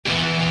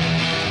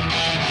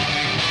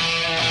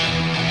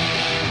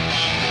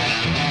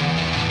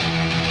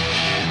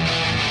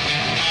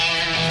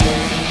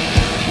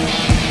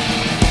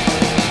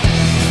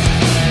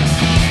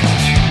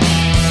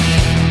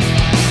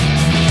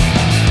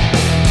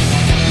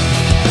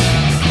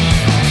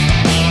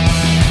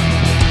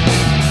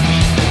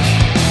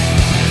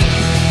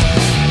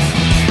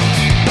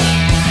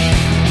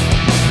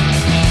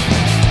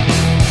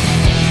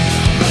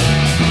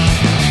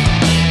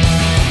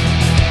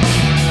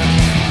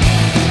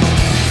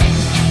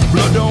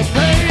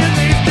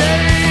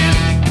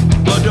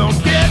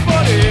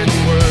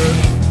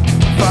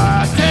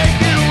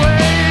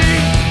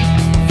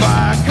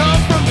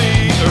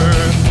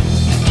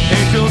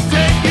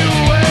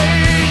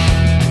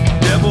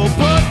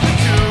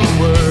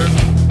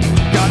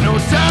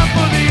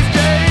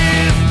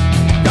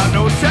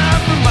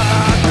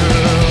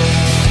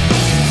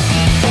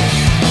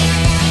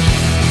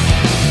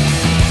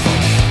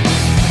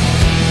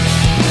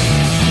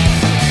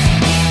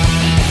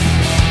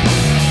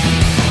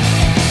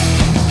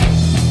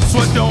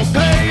don't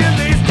pay in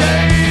these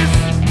days.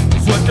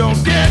 Sweat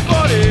don't get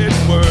what it's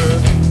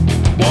worth.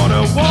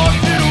 Wanna wash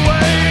it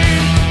away,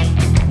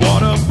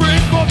 wanna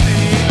bring forth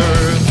the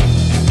earth.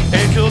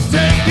 Angels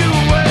take you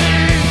away,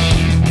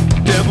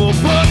 devil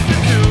puts you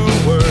to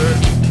work.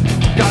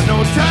 Got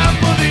no time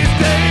for these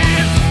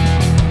days,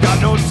 got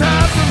no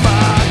time for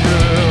my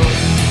girl.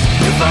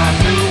 If I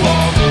knew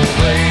all the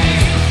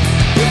ways,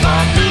 if I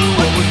knew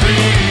what was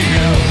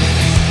real,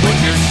 would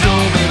you show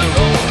me the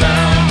road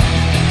now?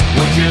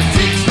 Would you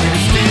teach me to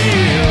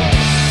steal?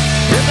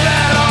 If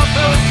that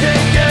offer's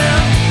taken,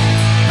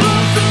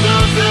 who's the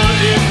loser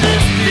in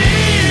this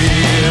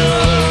deal?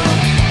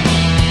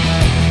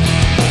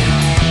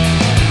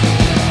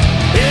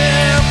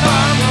 If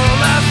I'm the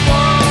last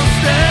one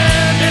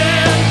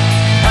standing,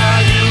 how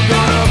you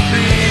gonna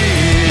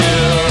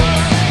feel?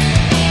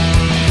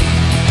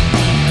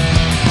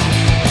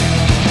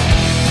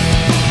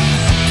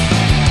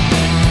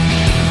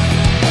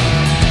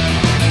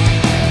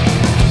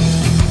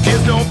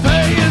 Kids don't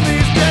pay in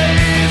these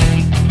days,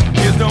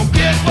 kids don't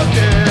get what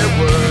they're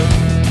worth.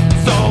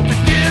 Salt that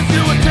gives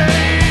you a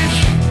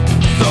taste,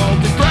 salt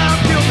the ground,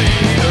 kill the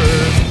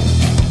earth.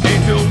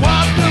 Angel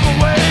wipe them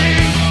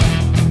away,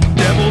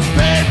 devils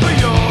pay for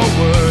your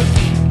worth.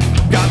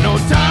 Got no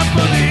time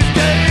for these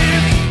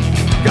days,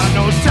 got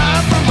no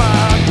time for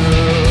my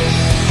girl.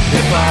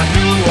 If I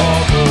knew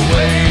all the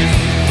ways,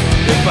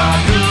 if I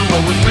knew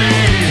what was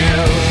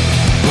real,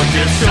 would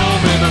you show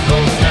me the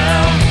road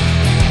now?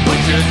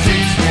 Would you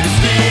teach me to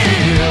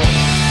steal?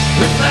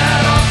 If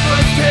that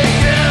offer's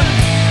taken,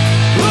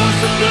 who's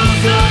the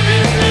loser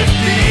in this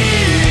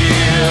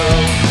deal?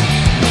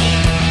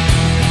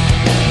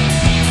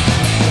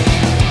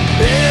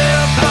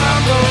 If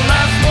I'm the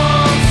last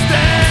one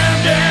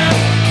standing,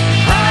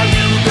 how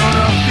you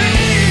gonna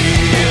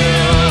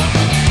feel?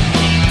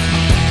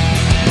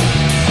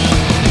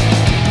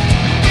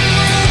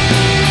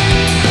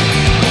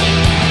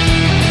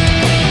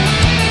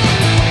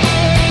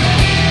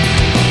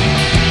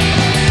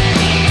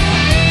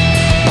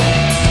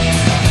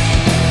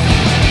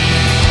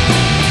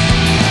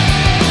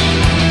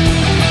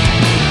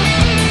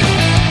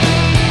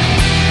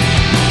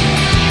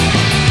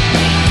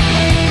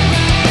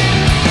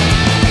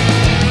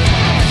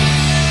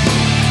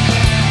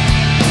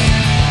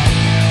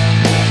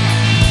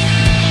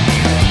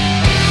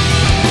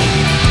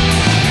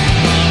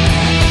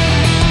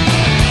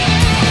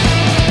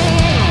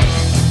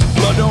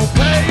 Blood don't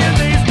pay in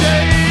these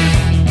days,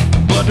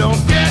 blood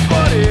don't get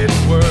what it's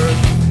worth.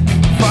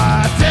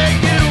 Fire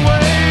take it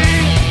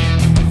away,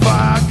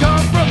 fire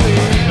come from the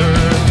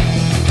earth.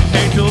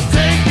 Angels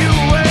take you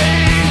away,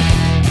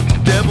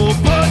 devil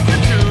put you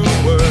to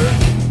work.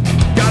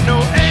 Got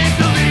no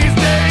angel these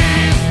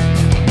days,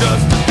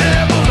 just a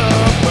devil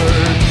of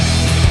bird.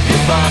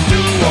 If I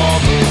knew all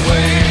the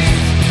ways,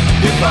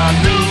 if I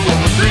knew what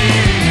was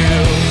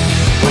real,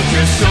 would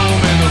you show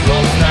me the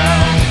road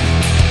now?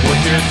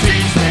 Would you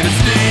teach me to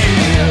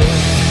steal?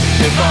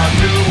 If I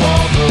knew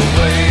all the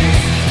ways,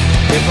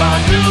 if I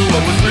knew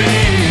what was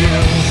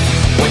real,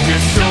 would you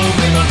show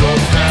me the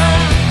road now?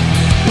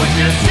 Would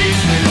you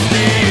teach me to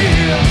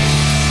steal?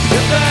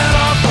 If that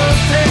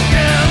offer's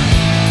taken,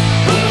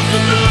 who's the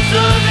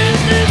loser in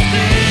this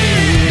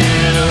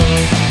deal?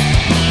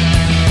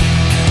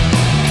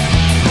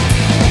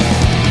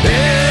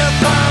 If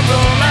I'm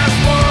the last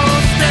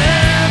one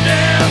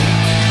standing,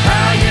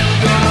 how you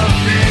gonna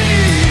feel?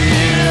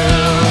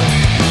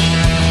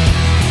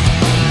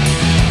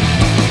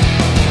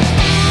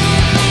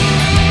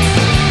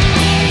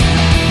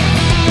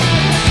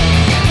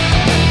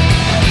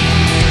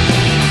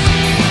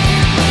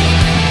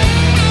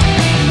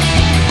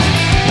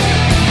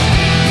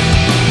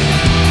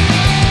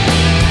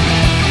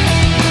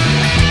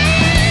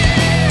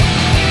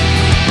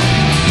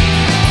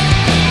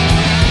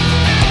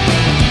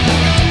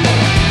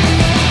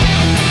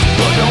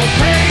 But don't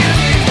pay in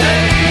these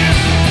days,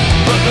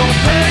 but don't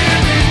pay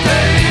in these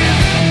days,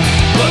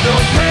 but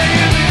don't pay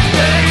in these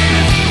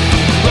days,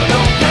 but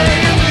don't pay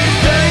in these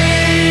days.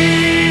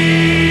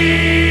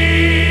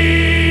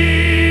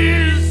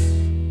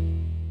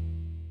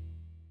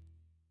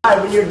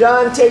 When you're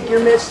done, take your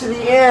mitts to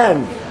the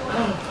end.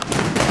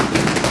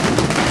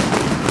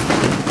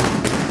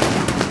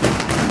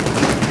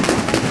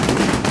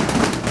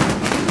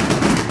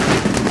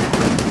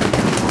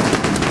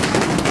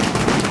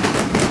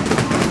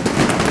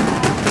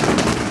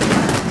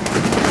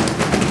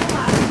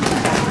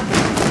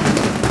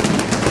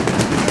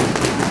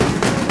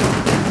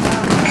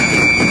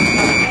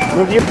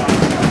 Move your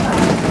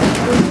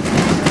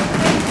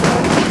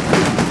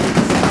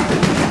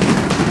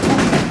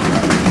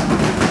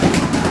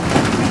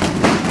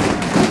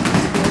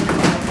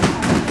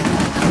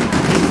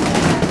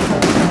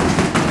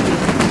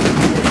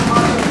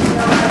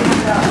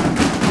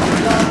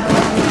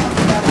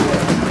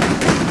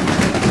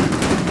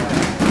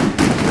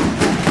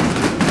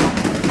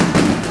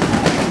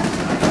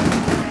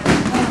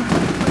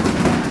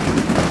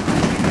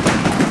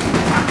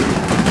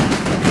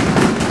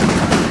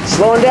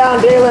Slowing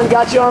down, Dalen.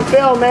 Got you on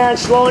film, man.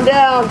 Slowing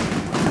down.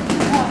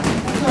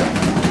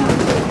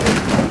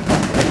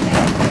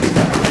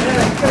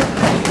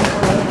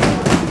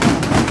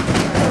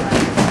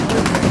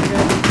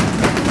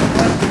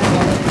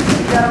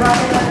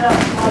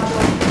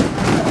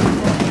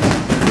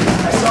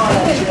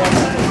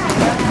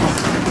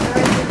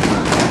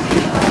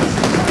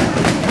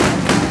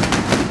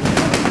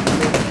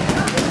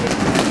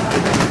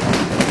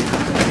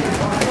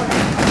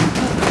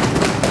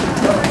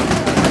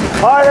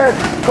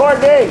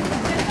 more day.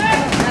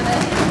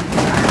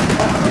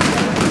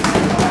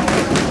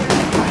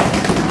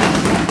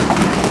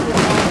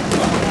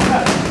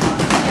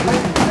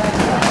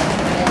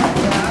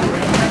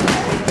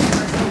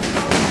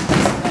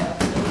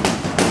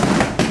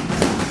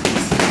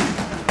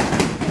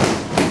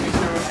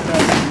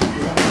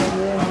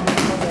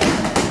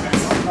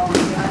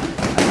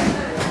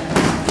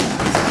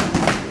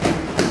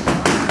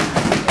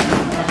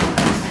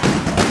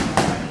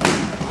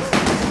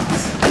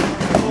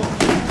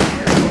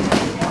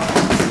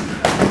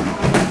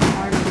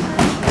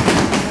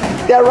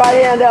 That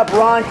right hand up,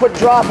 Ron. Quit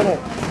dropping it.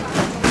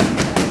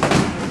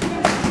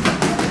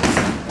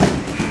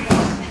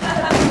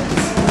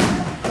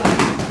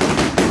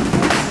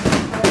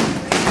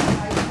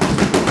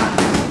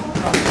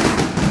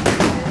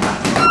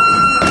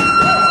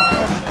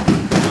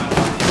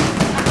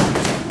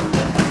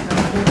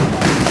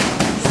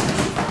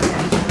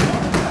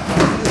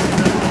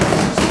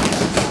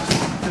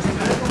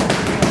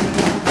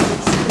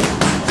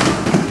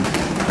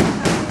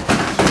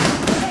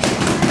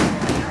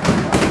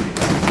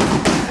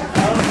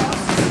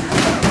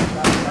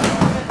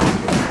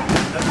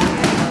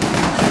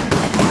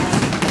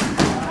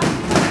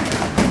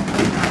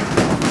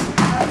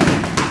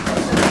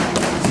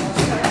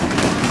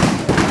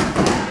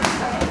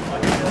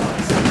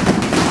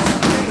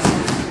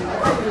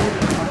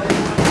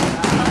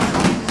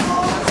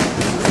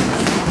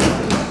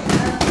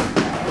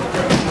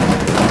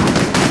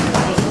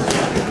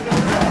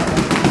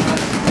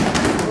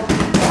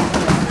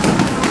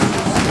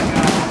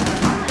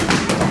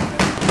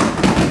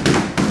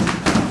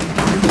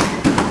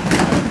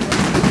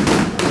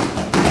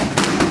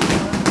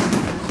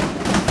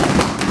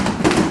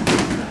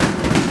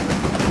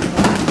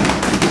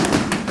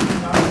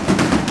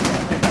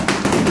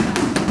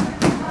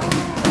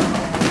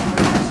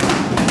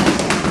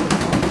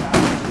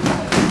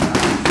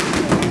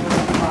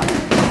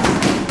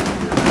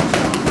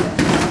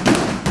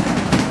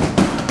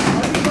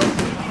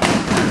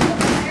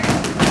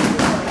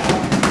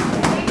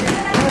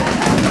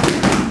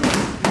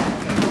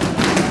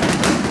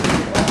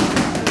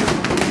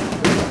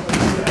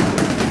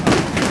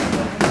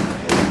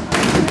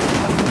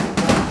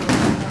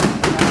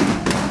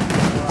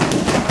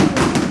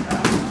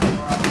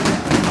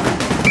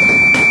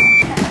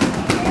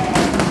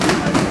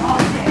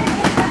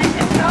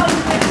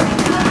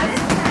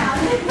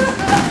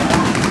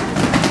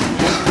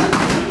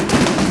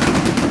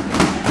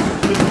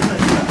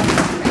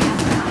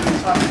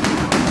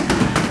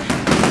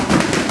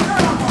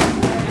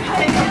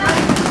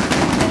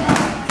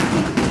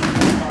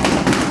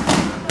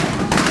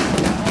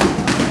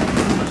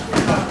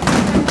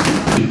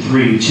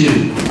 Three,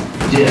 two,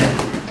 dip,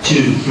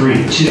 2, 3,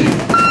 2,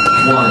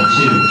 1,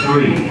 2,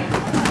 3,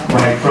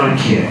 right front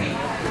kick,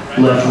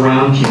 left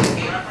round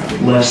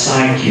kick, left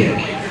side kick,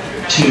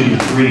 2,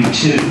 3,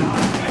 2,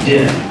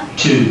 dip,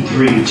 2,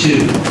 3,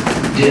 2,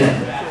 dip,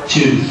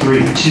 2, 3,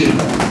 2,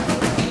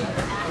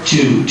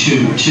 2,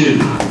 2, 2,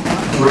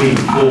 3,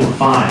 4,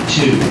 5,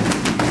 2,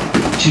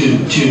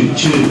 2, 2,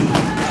 2,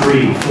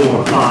 3,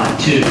 4,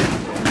 5, 2,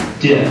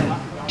 dip,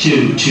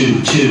 2,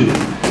 2, 2,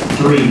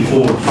 3,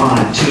 4,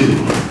 5,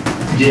 2,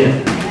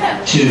 dip,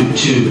 2,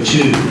 2,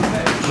 2,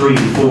 3,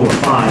 4,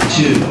 5,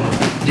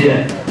 2,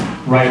 dip,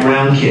 right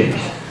round kick,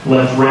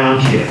 left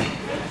round kick,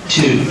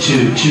 2,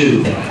 2,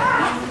 2,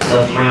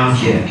 left round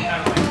kick,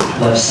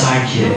 left side kick.